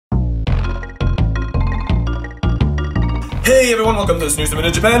Hey everyone, welcome to this new Summit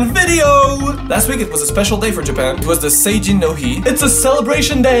in Japan video! Last week it was a special day for Japan. It was the Seijin no Hi. It's a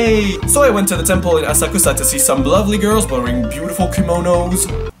celebration day! So I went to the temple in Asakusa to see some lovely girls wearing beautiful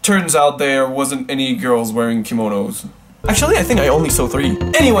kimonos. Turns out there wasn't any girls wearing kimonos. Actually, I think I only saw 3.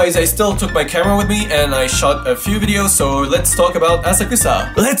 Anyways, I still took my camera with me and I shot a few videos, so let's talk about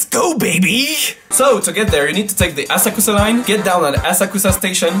Asakusa. Let's go, baby! So, to get there, you need to take the Asakusa line, get down at Asakusa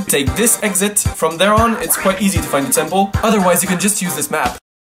station, take this exit. From there on, it's quite easy to find the temple. Otherwise, you can just use this map.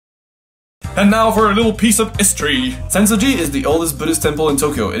 And now for a little piece of history. Senso-ji is the oldest Buddhist temple in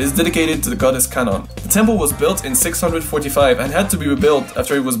Tokyo. It is dedicated to the goddess Kannon. The temple was built in 645 and had to be rebuilt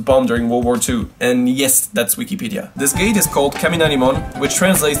after it was bombed during World War II. And yes, that's Wikipedia. This gate is called Kaminarimon, which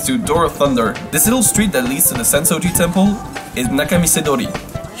translates to Door of Thunder. This little street that leads to the Senso-ji Temple is Nakamisedori.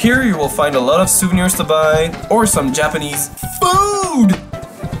 Here you will find a lot of souvenirs to buy, or some Japanese food!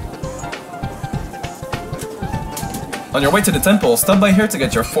 On your way to the temple, stop by here to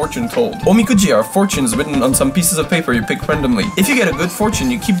get your fortune told. Omikuji are fortunes written on some pieces of paper you pick randomly. If you get a good fortune,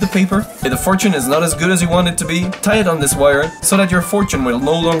 you keep the paper. If the fortune is not as good as you want it to be, tie it on this wire so that your fortune will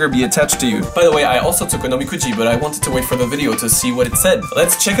no longer be attached to you. By the way, I also took an omikuji, but I wanted to wait for the video to see what it said.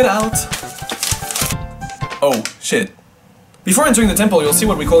 Let's check it out! Oh, shit. Before entering the temple, you'll see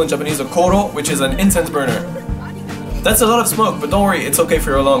what we call in Japanese a koro, which is an incense burner. That's a lot of smoke, but don't worry, it's okay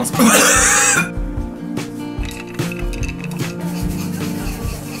for your lungs.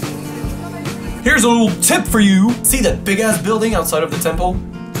 Here's a little tip for you! See that big ass building outside of the temple?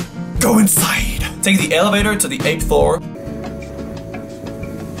 Go inside! Take the elevator to the 8th floor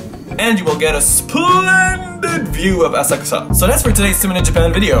and you will get a splendid view of Asakusa. So that's for today's Summit in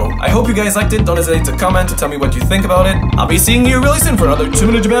Japan video. I hope you guys liked it. Don't hesitate to comment to tell me what you think about it. I'll be seeing you really soon for another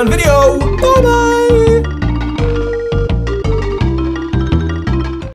Summit in Japan video! Bye bye!